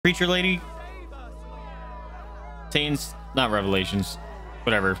Preacher lady saying, not revelations,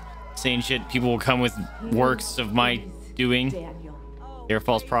 whatever, saying shit. People will come with works of my doing. Daniel, They're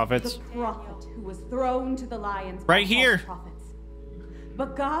false prophets. the prophet who was thrown to the lions Right by here. false prophets.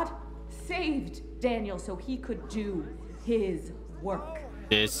 But God saved Daniel so he could do his work.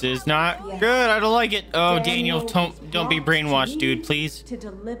 This is not good. I don't like it. Oh, Daniel, was don't be brought to brainwashed, me dude, please. To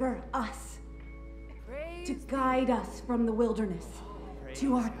deliver us, to guide us from the wilderness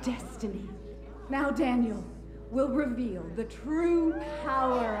to our destiny. Now Daniel will reveal the true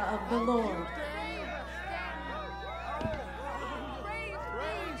power of the Lord.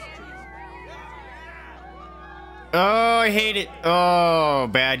 Oh, I hate it. Oh,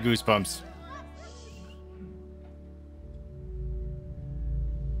 bad goosebumps.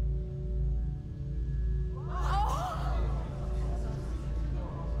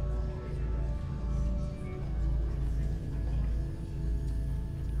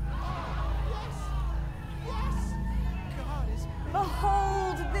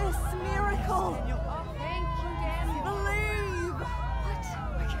 Behold this miracle! Thank you, Daniel. Believe! What?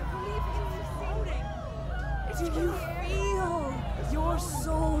 I can't believe it's Do you feel your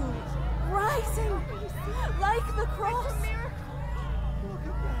soul rising like the cross? Look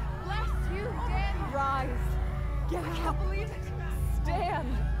at that. Bless you, Daniel. Rise. Get I up. can't believe it. Stand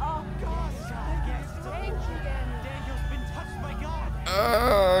up. Thank you, Daniel. Daniel's been touched by God.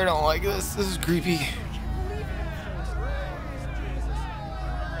 I don't like this. This is creepy. Thank you.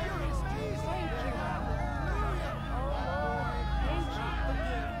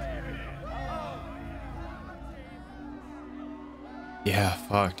 Yeah,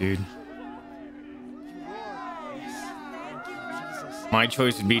 fuck, dude. My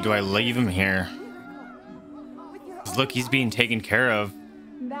choice would be, do I leave him here? 'Cause look, he's being taken care of.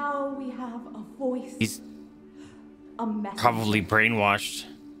 Now we have a voice. He's a message. probably brainwashed.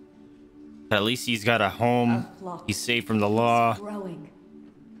 But at least he's got a home. He's safe from the law. Growing.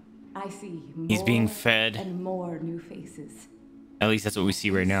 I see He's being more fed. and more new faces. At least that's what we see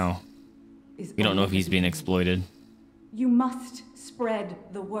right now. We don't know if he's being exploited. You must spread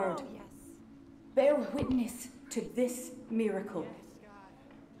the word. Oh, yes. Bear witness to this miracle.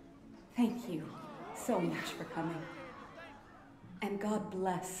 Thank you so much for coming. And God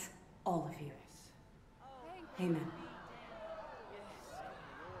bless all of you. Amen.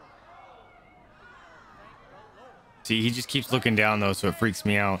 See, he just keeps looking down though, so it freaks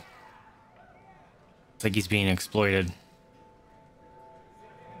me out. It's like he's being exploited.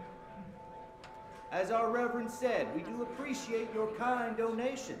 As our Reverend said, we do appreciate your kind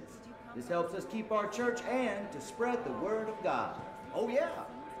donations. This helps us keep our church and to spread the word of God. Oh yeah,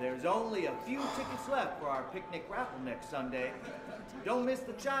 there's only a few tickets left for our picnic raffle next Sunday. Don't miss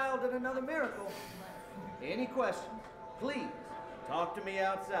the child and another miracle. Any questions, please talk to me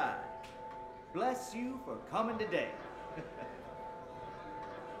outside. Bless you for coming today.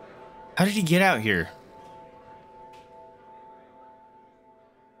 How did he get out here?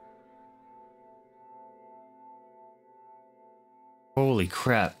 Holy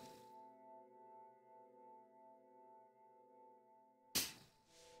crap.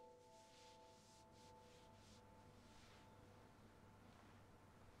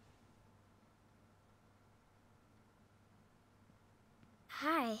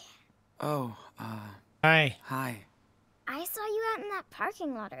 Hi. Oh, Hi. hi. I saw you out in that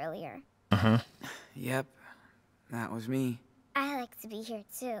parking lot earlier. Uh-huh. Yep, that was me. I like to be here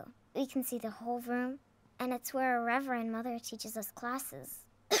too. We can see the whole room, and it's where a Reverend Mother teaches us classes.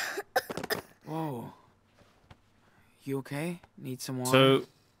 Whoa. You okay? Need some water? So,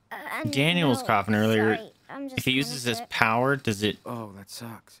 Daniel was No, coughing earlier. sorry, I'm just if he kinda uses his sick. power, does it, Oh, that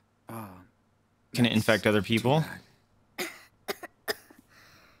sucks. can it infect other people?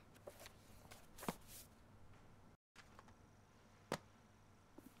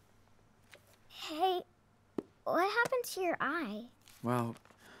 Hey, what happened to your eye? Well,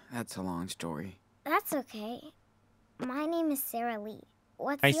 that's a long story. That's okay. My name is Sarah Lee.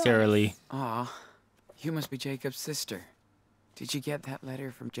 What's Hi, yours? Sarah Lee. Aw, you must be Jacob's sister. Did you get that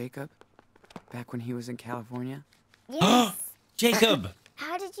letter from Jacob? Back when he was in California? Yes. Jacob!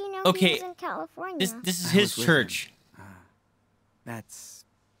 How did you know Okay, he was in California? This is I his was with church. That's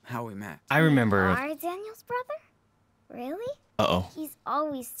how we met. I remember. Are Daniel's brother? Really? Uh-oh. He's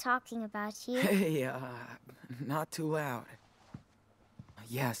always talking about you. Hey, not too loud.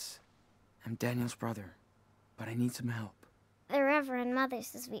 Yes, I'm Daniel's brother, but I need some help. The Reverend Mother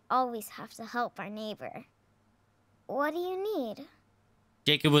says we always have to help our neighbor. What do you need?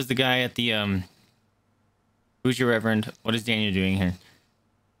 Jacob was the guy at the, who's your reverend? What is Daniel doing here?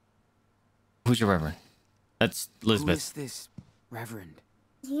 Who's your reverend? That's Who Elizabeth. is this Reverend?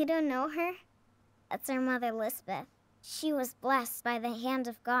 You don't know her? That's our mother, Lisbeth. She was blessed by the hand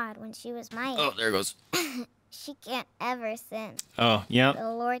of God when she was my age. Oh, there it goes. She can't ever sin. Oh, yeah.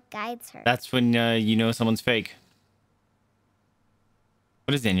 The Lord guides her. That's when you know someone's fake.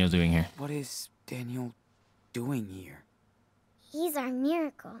 What is Daniel doing here? What is Daniel doing here? He's our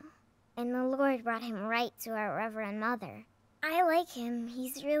miracle. And the Lord brought him right to our Reverend Mother. I like him.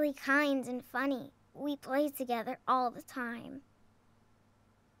 He's really kind and funny. We play together all the time.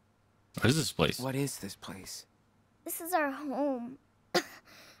 What is this place? What is this place? This is our home.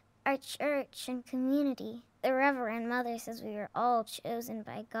 Our church and community. The Reverend Mother says we were all chosen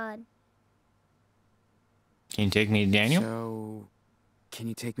by God. Can you take me to Daniel? So, can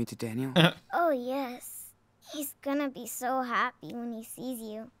you take me to Daniel? Oh, yes. He's gonna be so happy when he sees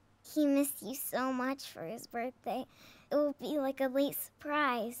you. He missed you so much for his birthday. It will be like a late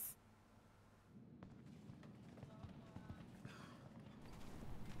surprise.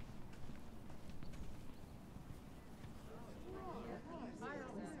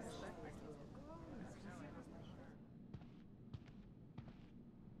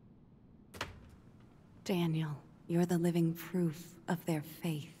 Daniel, you're the living proof of their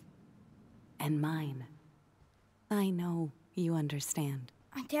faith. And mine. I know you understand.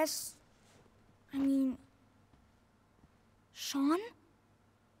 I mean... Sean?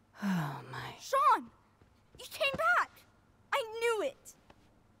 Oh, my. Sean! You came back! I knew it!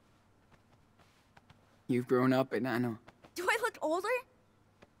 You've grown up, Enano. Do I look older?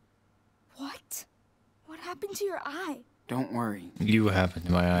 What? What happened to your eye? Don't worry. You happened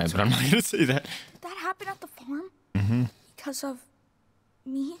to my eye, but I'm not gonna say that. Did that happen at the farm? Mm-hmm. Because of...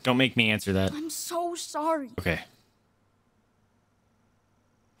 me? Don't make me answer that. I'm so sorry. Okay.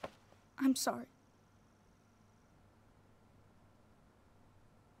 I'm sorry.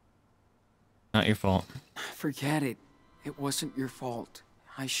 Not your fault. Forget it. It wasn't your fault.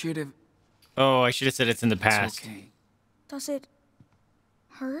 I should have... Oh, I should have said it's in the It's past. okay. Does it...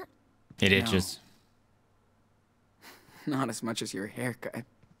 hurt? It No. itches. Not as much as your haircut.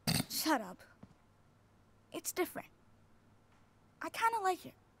 Shut up. It's different. I kind of like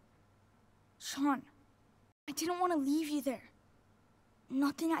it. Sean, I didn't want to leave you there.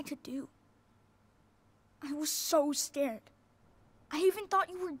 Nothing I could do. I was so scared. I even thought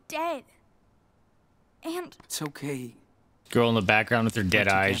you were dead. And... It's okay. Girl in the background with her dead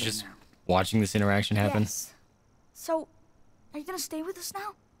We're eyes, together just now. watching this interaction happen. yes. So, are you gonna stay with us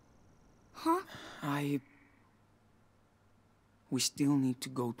now? Huh? We still need to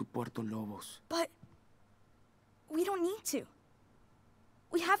go to Puerto Lobos. But... we don't need to.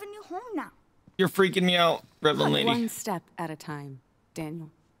 We have a new home now. You're freaking me out, Reverend Lady. One step at a time, Daniel.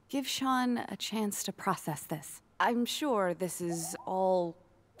 Give Sean a chance to process this. I'm sure this is all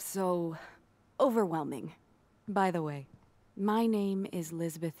so overwhelming. By the way, my name is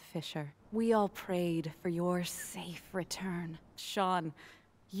Lisbeth Fisher. We all prayed for your safe return. Sean,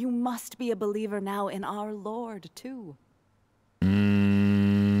 you must be a believer now in our Lord, too.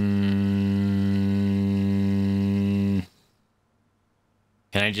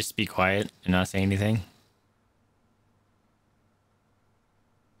 Can I just be quiet and not say anything?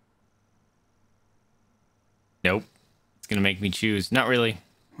 Nope. It's gonna make me choose. Not really.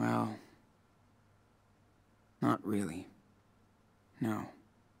 Well... not really. No.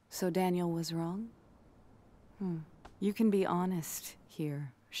 So Daniel was wrong? You can be honest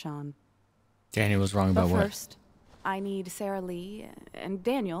here, Sean. Daniel was wrong But about what? first, I need Sarah Lee and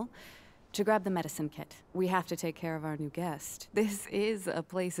Daniel to grab the medicine kit. We have to take care of our new guest. This is a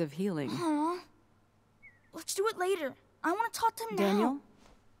place of healing. Aw. Let's do it later. I want to talk to him Daniel?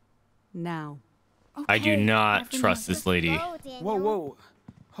 Now. now. I do Okay, not Reverend trust Mother. this lady. Oh, Daniel. Whoa, whoa.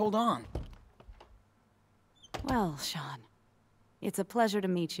 Hold on. Well, Sean, it's a pleasure to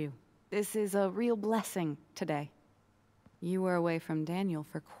meet you. This is a real blessing today. You were away from Daniel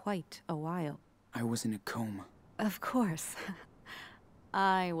for quite a while. I was in a coma. Of course.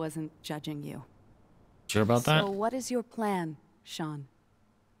 I wasn't judging you. Sure about that? So what is your plan, Sean?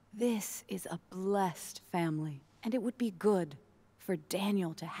 This is a blessed family, and it would be good for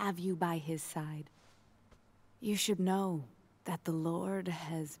Daniel to have you by his side. You should know that the Lord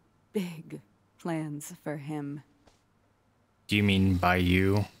has big plans for him. Do you mean by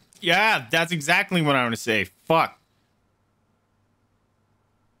you? Yeah, that's exactly what I want to say. Fuck.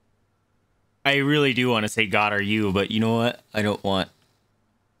 I really do want to say God or you, but you know what? I don't want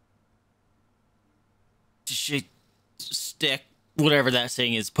to shake, stick, whatever that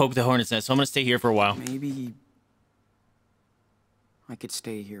saying is, poke the hornet's nest. So I'm going to stay here for a while. Maybe... I could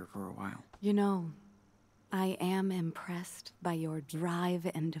stay here for a while. You know, I am impressed by your drive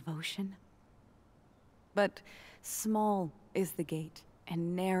and devotion. But small is the gate,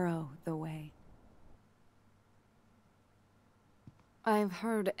 and narrow the way. I've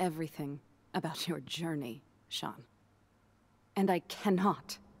heard everything about your journey, Sean. And I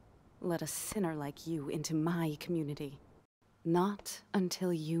cannot let a sinner like you into my community. Not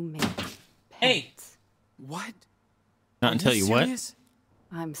until you make Hey! What? Not until you what? Serious?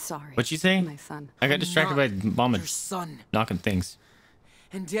 I'm sorry. What'd you say? My son. I got distracted by Mama Your son. knocking things.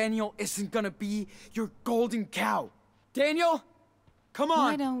 And Daniel isn't gonna be your golden cow. Daniel, come on.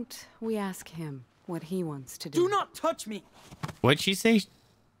 Why don't we ask him what he wants to do? Do not touch me. What'd she say?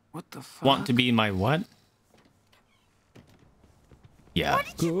 What the fuck? Want to be my what? Yeah. What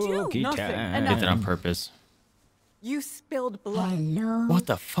did you do? Nothing. I did that on purpose. You spilled blood. What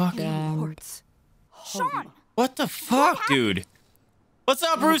the fuck? Towards Sean! What the fuck, dude? What's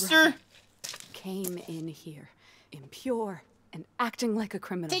up, Rooster? came in here, impure and acting like a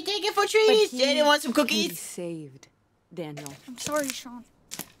criminal. Take it for treats. Daniel wants some He cookies. saved Daniel. I'm sorry, Sean.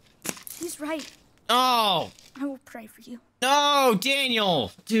 He's right. Oh, I will pray for you. no,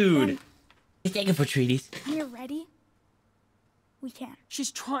 Daniel, dude. Take it for treaties. When you're ready, we can.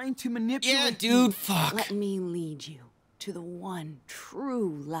 She's trying to manipulate Yeah, me. dude, fuck. Let me lead you to the one true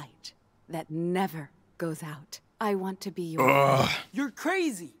light that never goes out. I want to be your... You're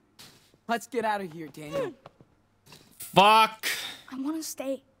crazy. Let's get out of here, Daniel. Fuck. I want to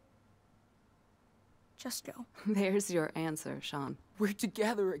stay. Just go. There's your answer, Sean. We're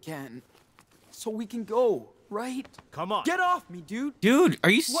together again. So we can go, right? Come on. Get off me, dude. Dude, are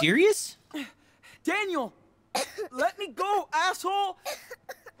you serious? Daniel! Let me go, asshole!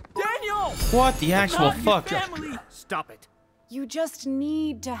 Daniel! What the actual Not your fuck? family! Stop it. You just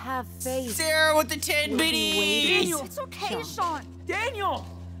need to have faith. Sarah with the 10 biddies. It's okay, Sean. Daniel!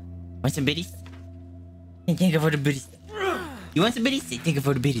 Want some biddies? Take it for the biddies. You want some biddies? Take it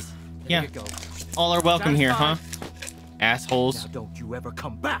for the biddies. Yeah, You go. all are welcome here, huh? Assholes. Now don't you ever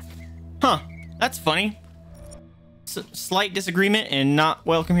come back. Huh, that's funny. Slight disagreement and not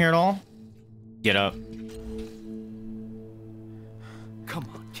welcome here at all. Get up. Come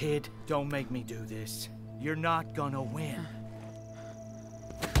on, kid. Don't make me do this. You're not gonna win.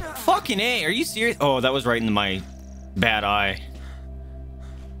 Fucking A, are you serious? Oh, that was right in my bad eye.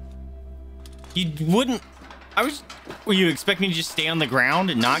 You wouldn't... Were you expecting me to just stay on the ground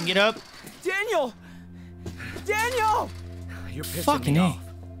and not get up? Daniel! Daniel! You're pissing Fucking me A. off.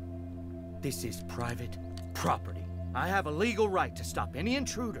 This is private property. I have a legal right to stop any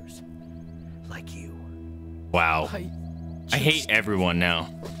intruders like you. Wow. I hate everyone now.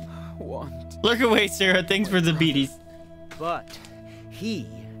 Want. Look away, Sarah. Thanks for the beaties. But he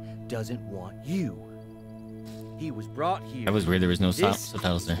doesn't want you. He was brought here. That was weird. There was no This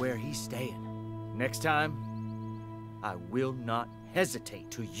subtitles is there. where he's staying. Next time, I will not hesitate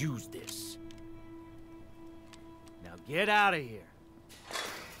to use this. Now get out of here.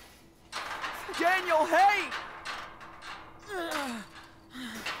 Daniel, hey!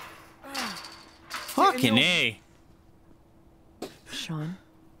 Fucking A. Sean?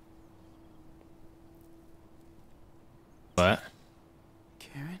 What?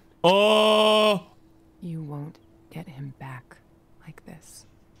 Karen? Oh! You won't get him back like this.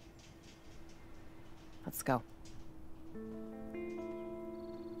 Let's go.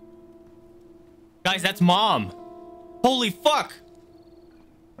 Guys, that's Mom. Holy fuck.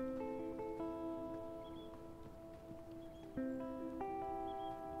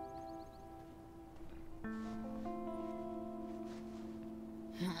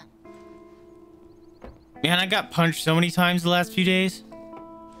 Man, I got punched so many times the last few days.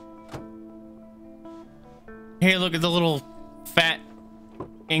 Hey, look at the little fat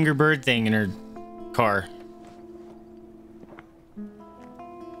Angry Bird thing in her car.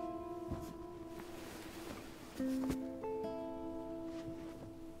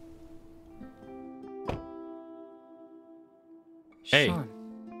 Hey. Sean,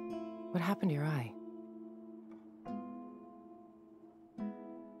 what happened to your eye?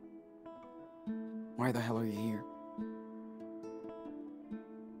 Why the hell are you here?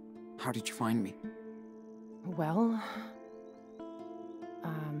 How did you find me? Well,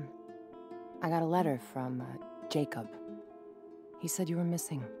 I got a letter from Jacob. He said you were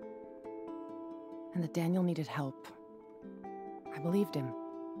missing. And that Daniel needed help. I believed him.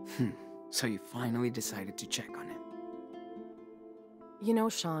 So you finally decided to check on him. You know,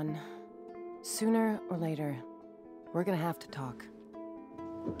 Sean, sooner or later, we're gonna have to talk.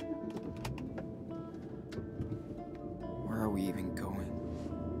 Where are we even going?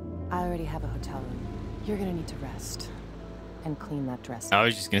 I already have a hotel room. You're gonna need to rest. And clean that dress. I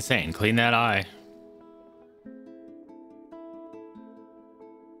was just gonna say, and clean that eye.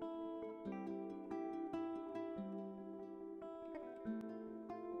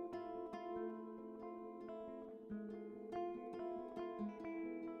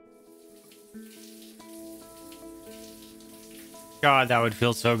 God, that would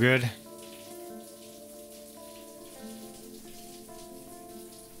feel so good.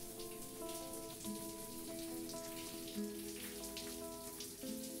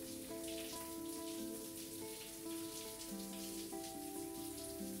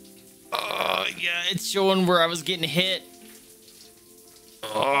 Oh, yeah, it's showing where I was getting hit.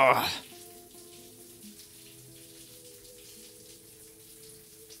 Oh.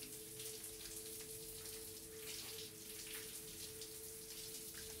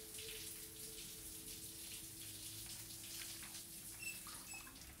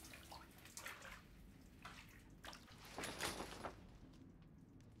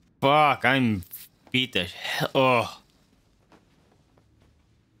 Fuck, I'm beat the hell. Oh.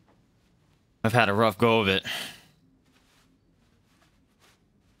 I've had a rough go of it.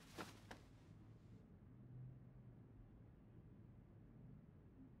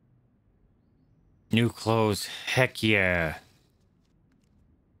 New clothes. Heck yeah.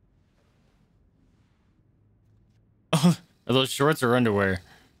 Oh, are those shorts or underwear?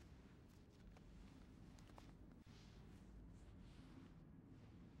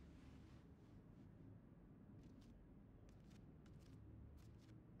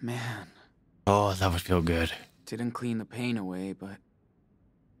 Man. Oh, that would feel good. Didn't clean the pain away, but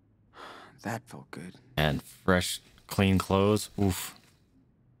that felt good. And fresh, clean clothes. Oof.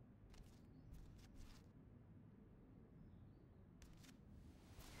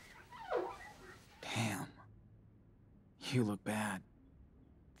 Damn. You look bad.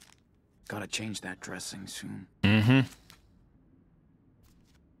 Gotta change that dressing soon. Mm-hmm.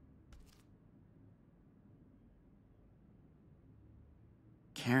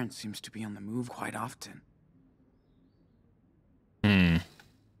 Karen seems to be on the move quite often.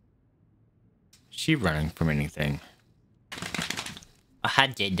 She running from anything? I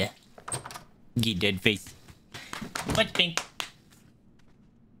did. You dead face. What pink?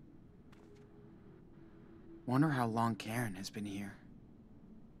 Wonder how long Karen has been here.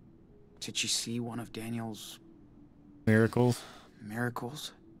 Did she see one of Daniel's Miracles?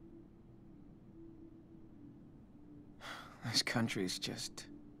 miracles? This country's just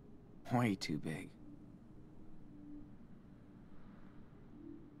way too big.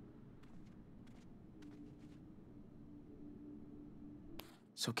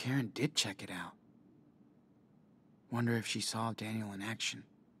 So Karen did check it out. Wonder if she saw Daniel in action.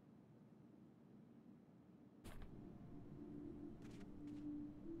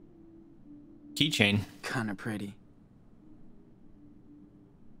 Keychain. Kinda pretty.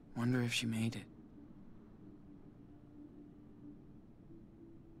 Wonder if she made it.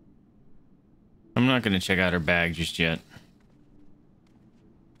 I'm not gonna check out her bag just yet.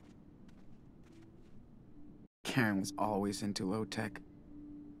 Karen was always into low tech.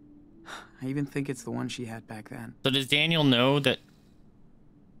 I even think it's the one she had back then. So does Daniel know that,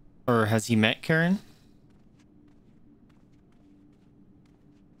 or has he met Karen?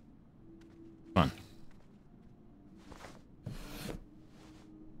 Come on.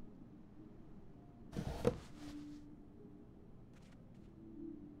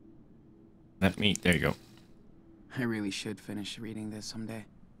 Let me, there you go. I really should finish reading this someday.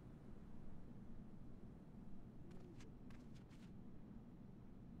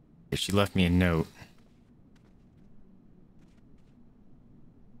 She left me a note.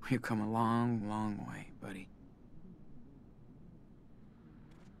 We've come a long, long way, buddy.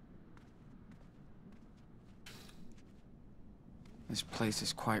 This place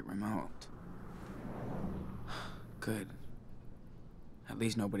is quite remote. Good. At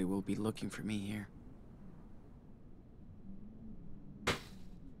least nobody will be looking for me here.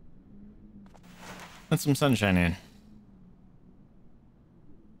 Let some sunshine in.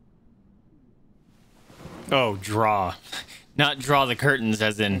 Oh, draw. Not draw the curtains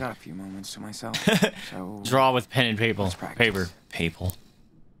as I in got a few moments to myself, so... draw with pen and paper. Let's practice. Paper.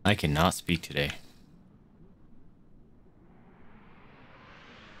 I cannot speak today.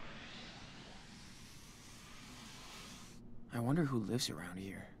 I wonder who lives around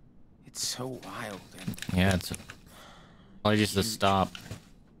here. It's so wild and... Yeah, it's probably just a stop.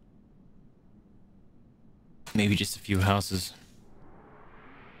 Maybe just a few houses.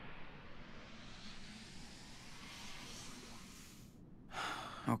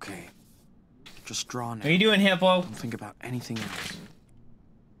 Okay. Just draw now. What are you doing, Hippo? Don't think about anything else.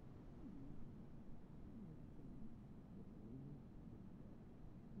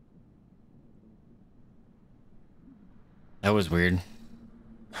 That was weird.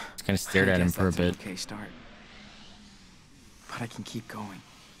 Just kind of stared at him for a bit. Okay, start. But I can keep going.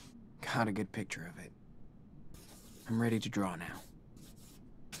 Got a good picture of it. I'm ready to draw now.